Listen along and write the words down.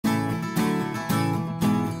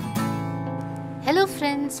Hello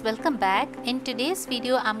friends, welcome back. In today's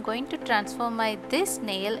video I'm going to transform this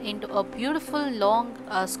nail into a beautiful long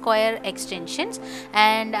square extensions,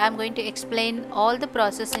 and I'm going to explain all the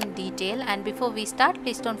process in detail. And before we start,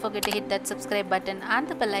 please don't forget to hit that subscribe button and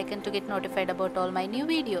the bell icon to get notified about all my new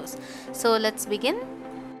videos. So let's begin.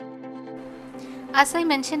 As I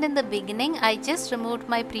mentioned in the beginning, I just removed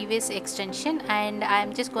my previous extension and I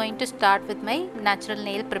am just going to start with my natural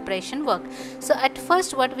nail preparation work. So at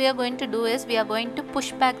first what we are going to do is we are going to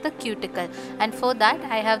push back the cuticle, and for that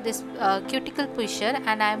I have this cuticle pusher,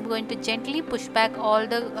 and I am going to gently push back all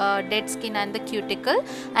the dead skin and the cuticle,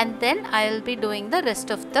 and then I will be doing the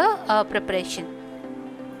rest of the preparation.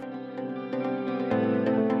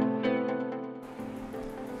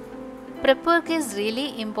 Prep work is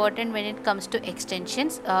really important when it comes to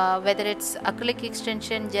extensions, whether it's acrylic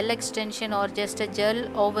extension, gel extension, or just a gel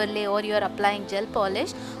overlay, or you are applying gel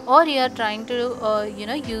polish, or you are trying to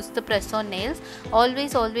use the press on nails.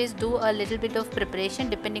 Always do a little bit of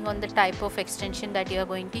preparation depending on the type of extension that you are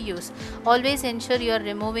going to use. Always ensure you are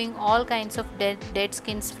removing all kinds of dead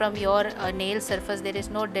skins from your nail surface. There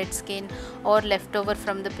is no dead skin or leftover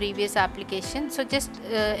from the previous application, so just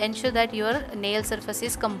ensure that your nail surface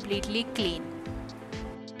is completely clean.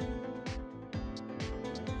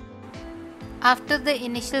 After the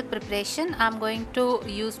initial preparation, I am going to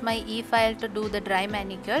use my e-file to do the dry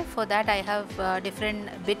manicure. For that I have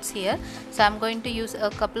different bits here, so I am going to use a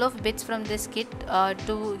couple of bits from this kit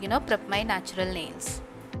to prep my natural nails.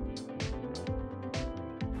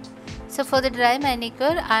 So for the dry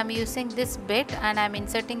manicure, I am using this bit and I am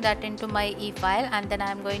inserting that into my e-file, and then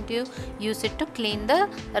I am going to use it to clean the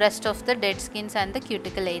rest of the dead skins and the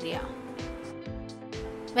cuticle area.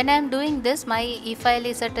 When I am doing this, my e-file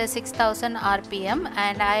is at a 6000 rpm,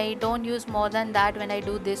 and I don't use more than that when I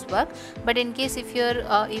do this work. But in case if your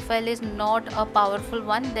e-file is not a powerful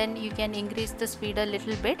one, then you can increase the speed a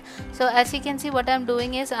little bit. So as you can see, what I am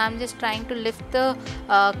doing is I am just trying to lift the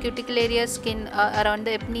cuticle area skin around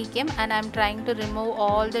the epinecum, and I am trying to remove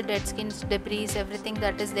all the dead skins, debris, everything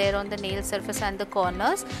that is there on the nail surface and the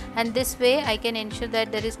corners, and this way I can ensure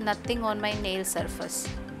that there is nothing on my nail surface.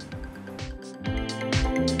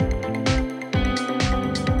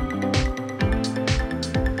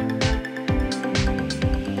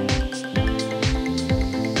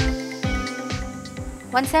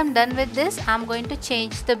 Once I am done with this, I am going to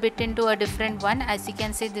change the bit into a different one. As you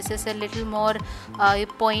can see, this is a little more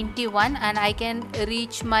pointy one, and I can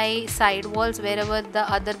reach my side walls wherever the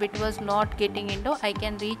other bit was not getting into. I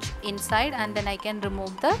can reach inside, and then I can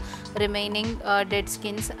remove the remaining dead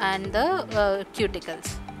skins and the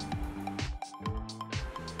cuticles.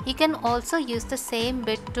 You can also use the same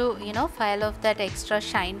bit to file off that extra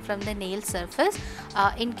shine from the nail surface.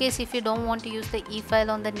 In case if you don't want to use the e-file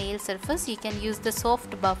on the nail surface, you can use the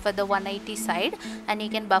soft buffer, the 180 side, and you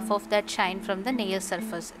can buff off that shine from the nail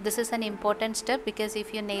surface. This is an important step because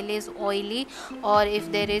if your nail is oily or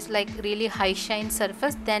if there is like really high shine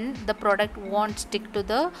surface, then the product won't stick to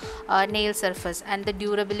the nail surface, and the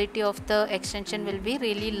durability of the extension will be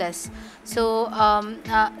really less. So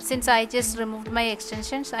since I just removed my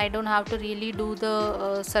extensions, I don't have to really do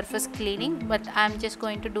the surface cleaning, but I'm just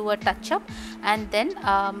going to do a touch up, and then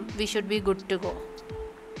we should be good to go.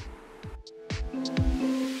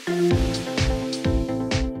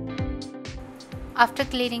 After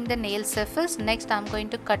cleaning the nail surface, next I'm going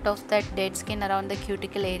to cut off that dead skin around the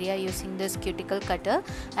cuticle area using this cuticle cutter,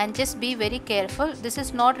 and just be very careful. This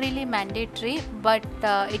is not really mandatory, but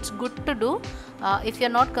it's good to do. If you're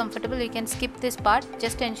not comfortable, you can skip this part.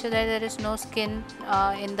 Just ensure that there is no skin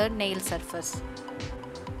in the nail surface.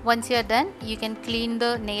 Once you are done, you can clean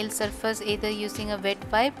the nail surface either using a wet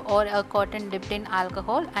wipe or a cotton dipped in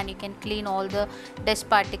alcohol, and you can clean all the dust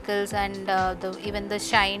particles and even the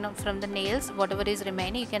shine from the nails. Whatever is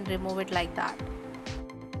remaining, you can remove it like that.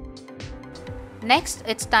 Next,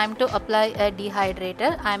 it's time to apply a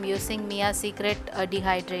dehydrator. I am using Mia Secret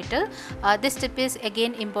dehydrator. This tip is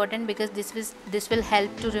again important because this will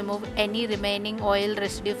help to remove any remaining oil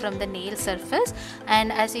residue from the nail surface,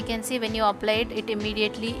 and as you can see, when you apply it, it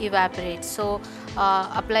immediately evaporates. So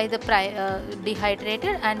apply the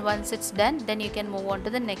dehydrator, and once it's done, then you can move on to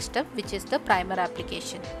the next step, which is the primer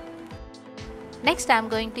application. Next, I am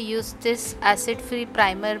going to use this acid free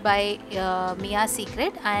primer by Mia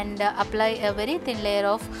Secret, and apply a very thin layer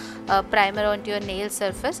of primer onto your nail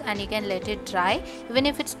surface, and you can let it dry. Even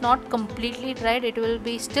if it's not completely dried, it will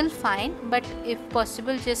be still fine, but if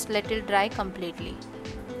possible, just let it dry completely.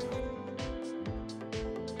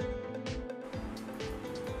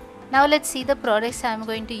 Now let's see the products I am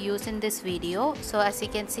going to use in this video. So as you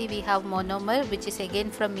can see, we have monomer, which is again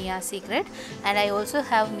from Mia Secret, and I also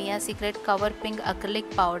have Mia Secret Cover Pink acrylic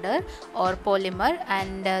powder or polymer,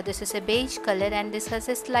 and this is a beige color and this has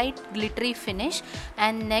a slight glittery finish.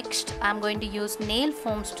 And next I'm going to use nail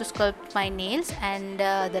foams to sculpt my nails, and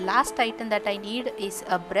the last item that I need is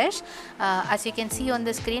a brush. As you can see on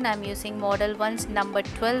the screen, I'm using Model 1's number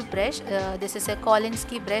 12 brush. This is a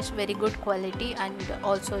Kolinsky brush, very good quality, and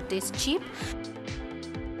also it is cheap.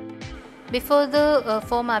 Before the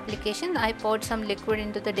foam application, I poured some liquid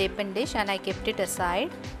into the deepened dish and I kept it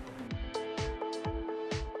aside.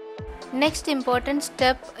 Next important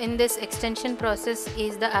step in this extension process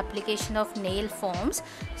is the application of nail foams.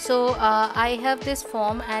 So I have this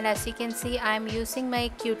foam, and as you can see, I am using my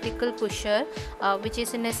Cuticle Pusher, which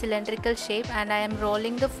is in a cylindrical shape, and I am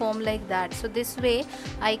rolling the foam like that. So this way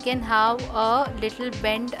I can have a little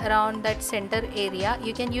bend around that center area.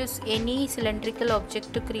 You can use any cylindrical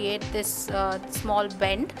object to create this small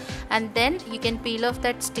bend, and then you can peel off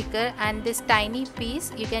that sticker, and this tiny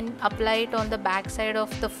piece you can apply it on the back side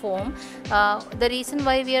of the foam. The reason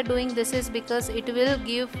why we are doing this is because it will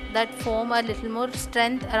give that foam a little more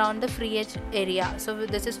strength around the free edge area. So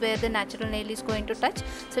this is where the natural nail is going to touch,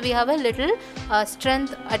 so we have a little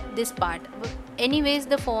strength at this part. Anyways,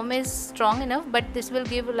 the foam is strong enough, but this will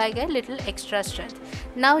give like a little extra strength.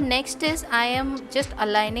 Now next is I am just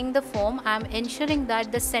aligning the foam. I am ensuring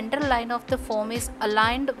that the center line of the foam is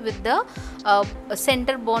aligned with the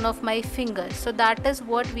center bone of my finger. So that is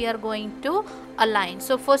what we are going to align.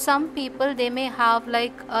 So for some people, they may have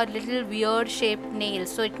like a little weird shaped nail,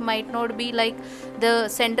 so it might not be like the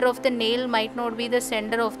center of the nail might not be the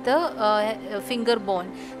center of the finger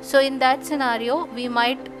bone. So in that scenario, we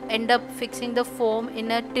might end up fixing the foam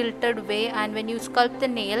in a tilted way, and when you sculpt the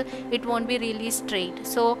nail, it won't be really straight.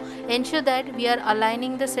 So ensure that we are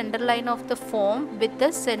aligning the center line of the foam with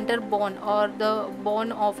the center bone or the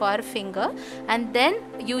bone of our finger, and then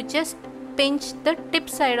you just pinch the tip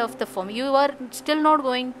side of the foam. You are still not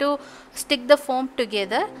going to stick the foam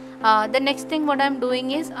together. The next thing what I am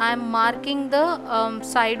doing is I am marking the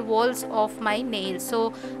side walls of my nail.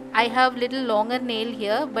 So I have little longer nail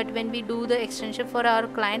here, but when we do the extension for our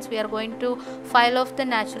clients, we are going to file off the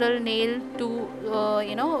natural nail to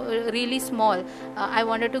really small. I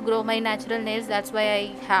wanted to grow my natural nails, that's why I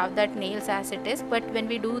have that nails as it is. But when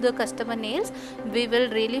we do the customer nails, we will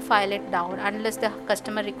really file it down unless the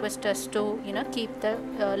customer requests us to keep the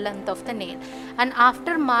length of the nail. And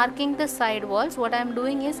after marking the side walls, what I am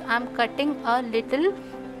doing is I am cutting a little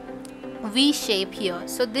V shape here.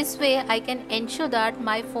 So this way I can ensure that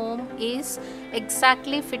my foam is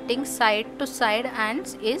exactly fitting side to side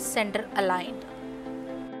and is center aligned.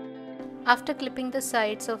 After clipping the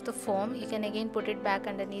sides of the foam, you can again put it back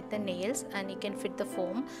underneath the nails and you can fit the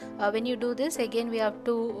foam. When you do this, again we have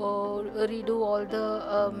to redo all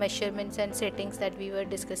the measurements and settings that we were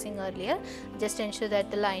discussing earlier. Just ensure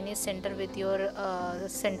that the line is center with your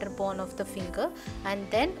center bone of the finger, and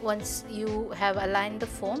then once you have aligned the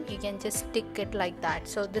foam, you can just stick it like that.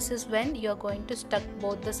 So this is when you are going to stuck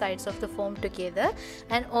both the sides of the foam together,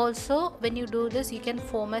 and also when you do this, you can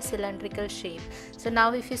form a cylindrical shape. So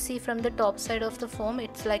now if you see from the top side of the foam,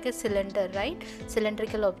 it's like a cylinder, right?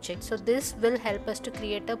 Cylindrical object. So this will help us to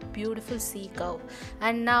create a beautiful C curve.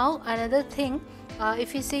 And now another thing,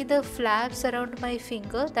 if you see the flaps around my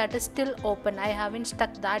finger, that is still open. I haven't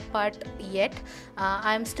stuck that part yet.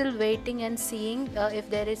 I'm still waiting and seeing if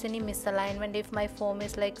there is any misalignment. If my foam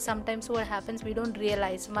is like, sometimes what happens, we don't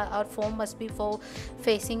realize our foam must be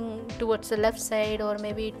facing towards the left side, or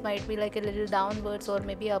maybe it might be like a little downwards or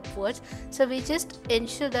maybe upwards. So we just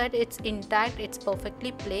ensure that it's intact, it's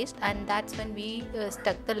perfectly placed, and that's when we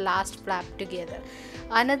stuck the last flap together.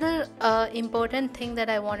 Another important thing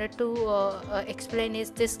that I wanted to explain is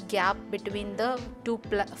this gap between the two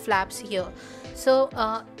flaps here. So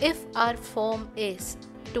if our foam is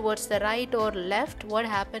towards the right or left, what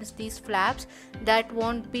happens, these flaps that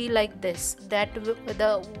won't be like this, that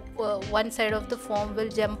the one side of the foam will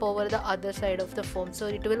jump over the other side of the foam, so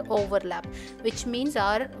it will overlap, which means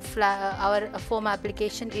our foam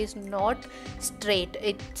application is not straight,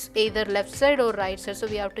 it's either left side or right side. So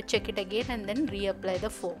we have to check it again and then reapply the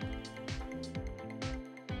foam.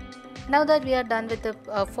 Now that we are done with the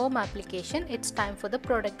foam application, it's time for the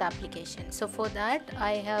product application. So for that,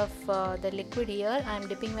 I have the liquid here. I am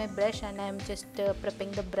dipping my brush and I am just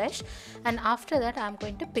prepping the brush, and after that I am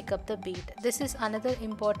going to pick up the bead. This is another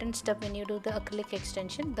important step when you do the acrylic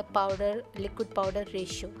extension, the powder liquid powder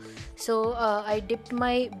ratio. So I dipped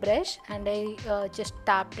my brush and I just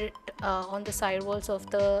tapped it on the side walls of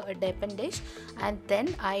the depen dish, and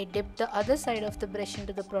then I dipped the other side of the brush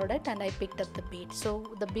into the product and I picked up the bead.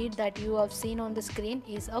 So the bead that you have seen on the screen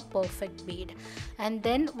is a perfect bead. And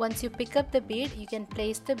then once you pick up the bead, you can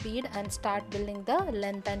place the bead and start building the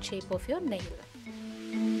length and shape of your nail.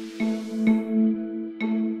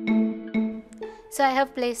 So I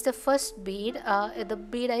have placed the first bead. The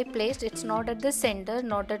bead I placed, it's not at the center,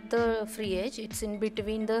 not at the free edge, it's in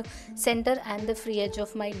between the center and the free edge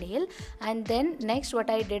of my nail. And then next what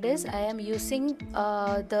I did is I am using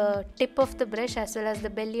the tip of the brush as well as the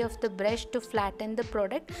belly of the brush to flatten the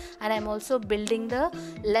product, and I'm also building the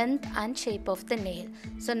length and shape of the nail.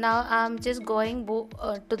 So now I'm just going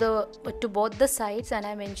to both the sides, and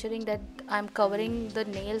I'm ensuring that I'm covering the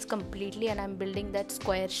nails completely and I'm building that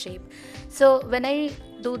square shape. So when I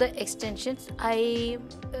do the extensions, I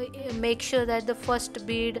make sure that the first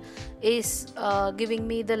bead is giving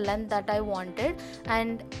me the length that I wanted,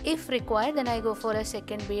 and if required then I go for a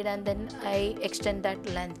second bead and then I extend that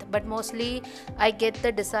length. But mostly I get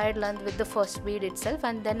the desired length with the first bead itself,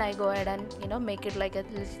 and then I go ahead and make it like a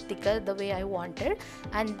little thicker the way I wanted,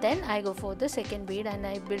 and then I go for the second bead and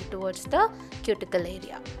I build towards the cuticle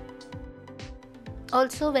area.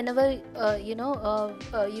 Also, whenever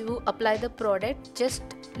you apply the product, just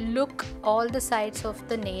look all the sides of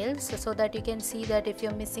the nails so that you can see that if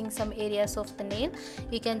you're missing some areas of the nail,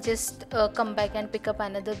 you can just come back and pick up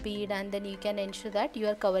another bead, and then you can ensure that you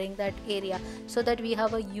are covering that area so that we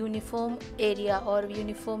have a uniform area or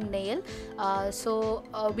uniform nail, so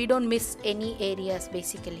we don't miss any areas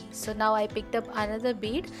basically. So now I picked up another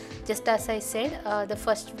bead. Just as I said, the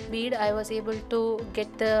first bead I was able to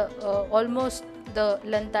get the almost the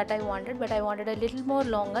length that I wanted, but I wanted a little more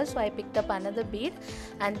longer, so I picked up another bead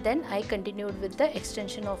and then I continued with the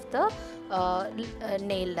extension of the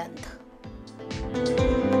nail length.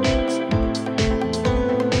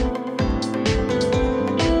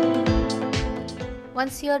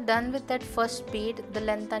 Once you are done with that first bead, the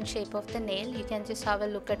length and shape of the nail, you can just have a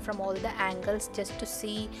look at from all the angles just to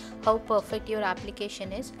see how perfect your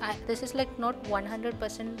application is. This is like not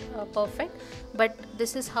 100% perfect, but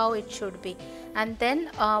this is how it should be. And then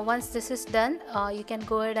once this is done, you can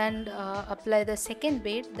go ahead and apply the second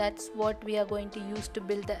bead. That's what we are going to use to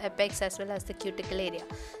build the apex as well as the cuticle area.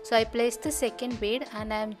 So I placed the second bead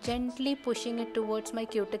and I am gently pushing it towards my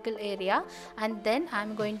cuticle area, and then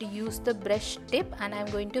I'm going to use the brush tip and I'm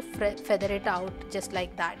going to feather it out just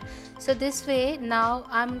like that. So this way now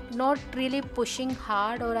I'm not really pushing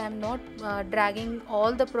hard, or I'm not dragging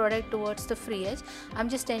all the product towards the free edge. I'm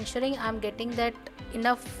just ensuring I'm getting that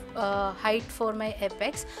enough height for my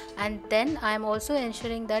apex, and then I'm also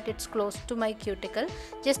ensuring that it's close to my cuticle.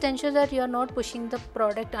 Just ensure that you are not pushing the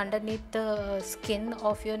product underneath the skin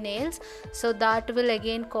of your nails, so that will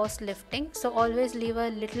again cause lifting. So always leave a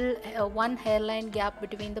little one hairline gap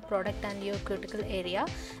between the product and your cuticle area,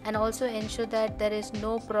 and also ensure that there is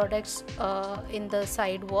no products in the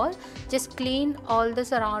side wall. Just clean all the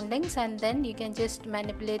surroundings, and then you can just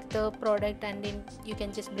manipulate the product and then you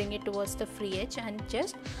can just bring it towards the free edge and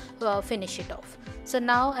just finish it off. So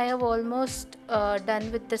now I have almost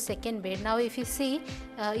done with the second bead. Now if you see,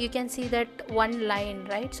 you can see that one line,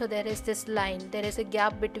 right? So there is this line, there is a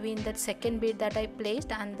gap between that second bead that I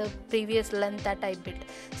placed and the previous length that I built.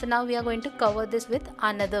 So now we are going to cover this with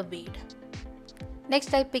another bead.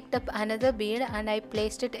 Next I picked up another bead and I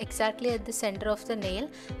placed it exactly at the center of the nail,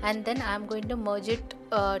 and then I am going to merge it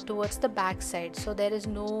towards the back side, so there is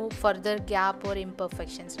no further gap or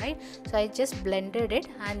imperfections, right? So I just blended it,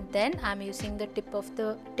 and then I'm using the tip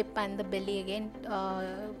and the belly again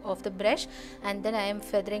of the brush, and then I am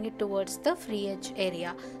feathering it towards the free edge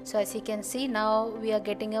area. So as you can see, now we are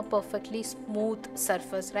getting a perfectly smooth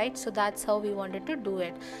surface, right? So that's how we wanted to do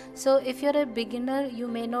it. So if you're a beginner, you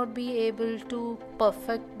may not be able to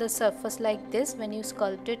perfect the surface like this when you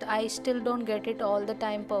sculpt it. I still don't get it all the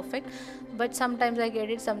time perfect, but sometimes I get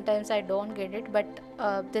it, sometimes I don't get it, but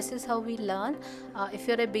this is how we learn. If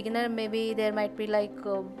you're a beginner, maybe there might be like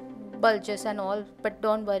bulges and all, but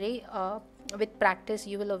don't worry, with practice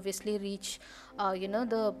you will obviously reach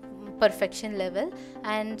the perfection level.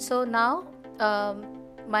 And so now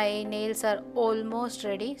my nails are almost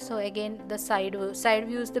ready. So again, the side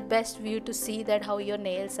view is the best view to see that how your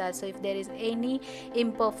nails are. So if there is any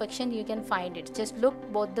imperfection, you can find it. Just look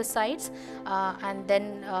both the sides and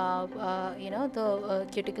then the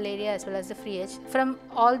cuticle area as well as the free edge, from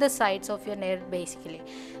all the sides of your nail basically.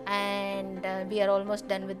 And we are almost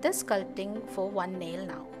done with the sculpting for one nail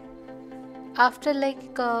now. After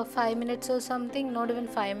like 5 minutes or something, not even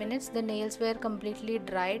 5 minutes, the nails were completely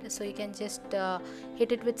dried. So you can just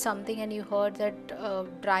hit it with something and you heard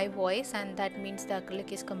that dry voice, and that means the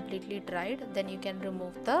acrylic is completely dried. Then you can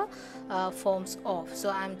remove the foams off. So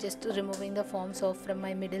I'm just removing the foams off from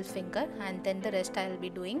my middle finger, and then the rest I'll be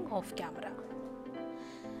doing off camera.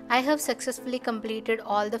 I have successfully completed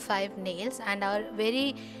all the 5 nails, and our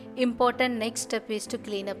very important next step is to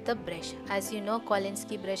clean up the brush. As you know,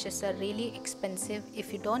 Kolinsky brushes are really expensive.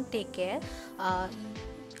 If you don't take care,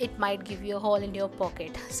 it might give you a hole in your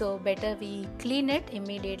pocket. So better we clean it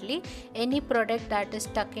immediately. Any product that is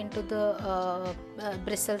stuck into the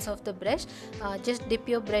bristles of the brush, just dip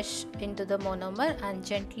your brush into the monomer and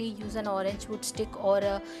gently use an orange wood stick or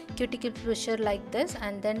a cuticle pusher like this,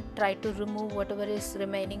 and then try to remove whatever is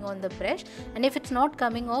remaining on the brush. And if it's not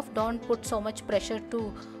coming off, don't put so much pressure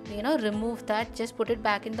to remove that. Just put it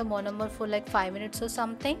back in the monomer for like 5 minutes or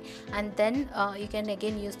something, and then you can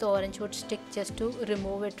again use the orange wood stick just to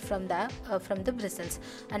remove it from the bristles.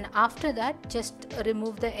 And after that, just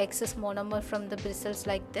remove the excess monomer from the bristles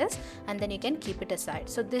like this, and then you can keep it aside.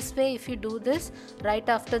 So this way, if you do this right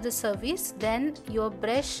after the service, then your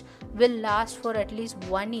brush will last for at least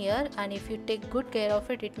 1 year, and if you take good care of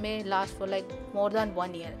it, it may last for like more than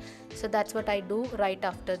 1 year. So that's what I do right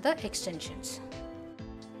after the extensions.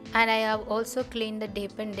 And I have also cleaned the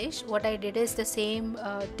Depend dish. What I did is the same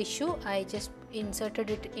tissue, I just inserted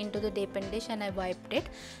it into the Depend dish and I wiped it,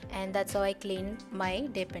 and that's how I cleaned my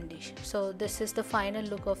Depend dish. So this is the final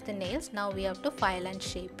look of the nails. Now we have to file and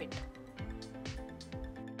shape it.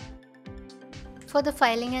 For the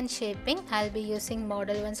filing and shaping, I'll be using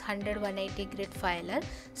Model 1's 100-180 grit filer.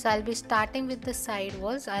 So I'll be starting with the side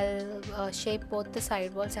walls. I'll shape both the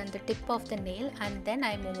side walls and the tip of the nail, and then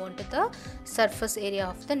I move on to the surface area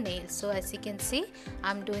of the nail. So as you can see,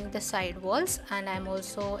 I'm doing the side walls, and I'm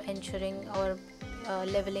also ensuring or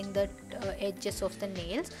leveling the edges of the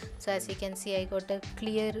nails. So as you can see, I got a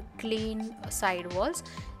clean side walls.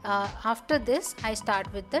 After this, I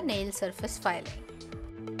start with the nail surface filing.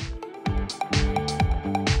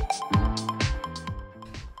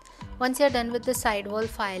 Once you're done with the sidewall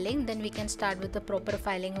filing, then we can start with the proper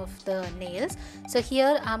filing of the nails. So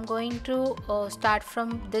here I'm going to start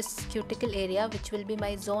from this cuticle area, which will be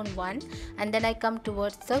my zone 1, and then I come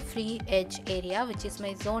towards the free edge area, which is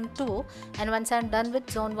my zone 2. And once I'm done with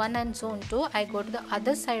zone 1 and zone 2, I go to the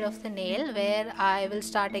other side of the nail, where I will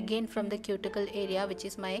start again from the cuticle area, which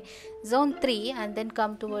is my zone 3, and then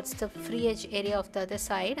come towards the free edge area of the other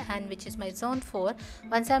side, and which is my zone 4.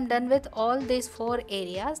 Once I'm done with all these 4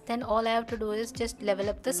 areas, then all I have to do is just level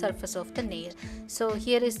up the surface of the nail. So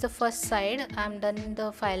here is the first side, I'm done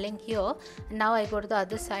the filing here. Now I go to the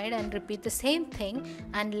other side and repeat the same thing,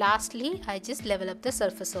 and lastly I just level up the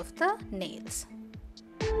surface of the nails.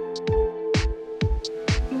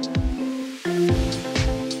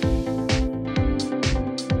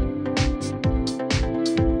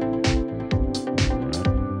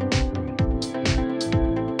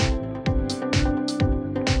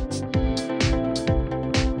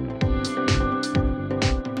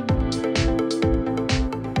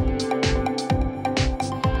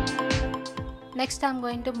 Next I'm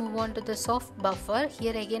going to move on to the soft buffer.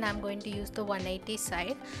 Here again I'm going to use the 180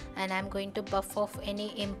 side, and I'm going to buff off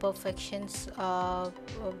any imperfections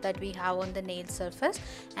that we have on the nail surface,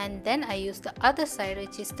 and then I use the other side,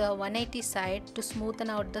 which is the 180 side, to smoothen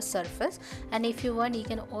out the surface. And if you want, you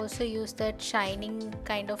can also use that shining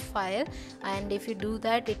kind of file, and if you do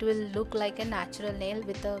that, it will look like a natural nail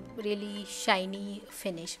with a really shiny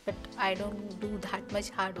finish. But I don't do that much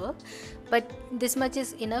hard work, but this much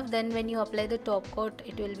is enough. Then when you apply the top coat,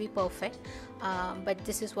 it will be perfect. But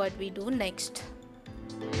this is what we do next.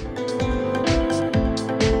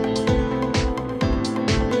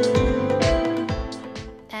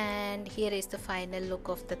 And here is the final look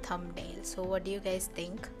of the thumbnail. So what do you guys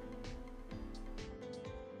think?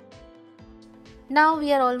 Now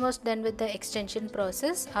we are almost done with the extension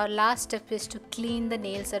process. Our last step is to clean the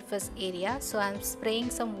nail surface area. So I'm spraying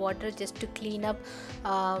some water just to clean up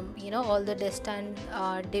all the dust and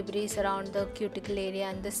debris around the cuticle area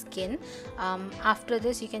and the skin. After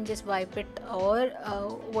this, you can just wipe it, or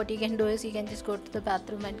what you can do is you can just go to the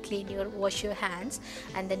bathroom and wash your hands,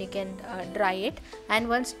 and then you can dry it. And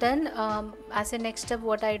once done, as a next step,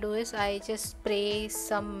 what I do is I just spray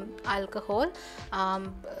some alcohol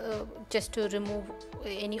just to remove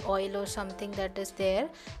any oil or something that is there,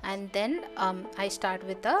 and then I start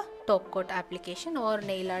with the top coat application or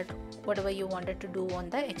nail art, whatever you wanted to do on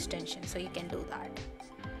the extension. So you can do that.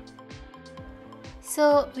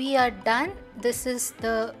 So we are done. This is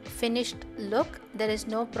the finished look. There is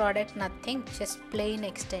no product, nothing, just plain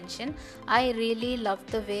extension. I really love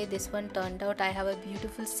the way this one turned out. I have a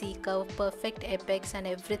beautiful C curve, perfect apex, and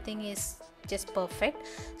everything is just perfect.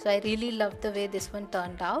 So I really love the way this one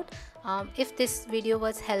turned out. If this video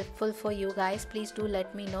was helpful for you guys, please do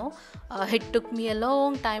let me know. It took me a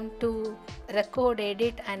long time to record,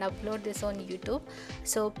 edit and upload this on YouTube,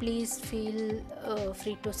 so please feel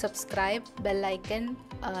free to subscribe, bell icon,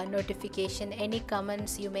 notification. Any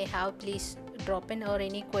comments you may have, please drop in, or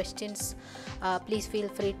any questions, please feel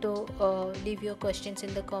free to leave your questions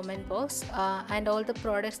in the comment box, and all the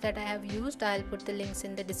products that I have used, I'll put the links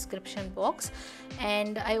in the description box.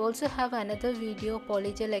 And I also have another video,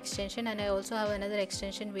 polygel extension, and I also have another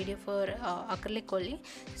extension video for acrylic only.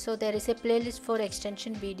 So there is a playlist for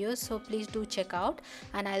extension videos, so please do check out,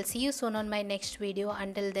 and I'll see you soon on my next video.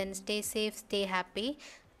 Until then, stay safe, stay happy.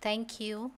 Thank you.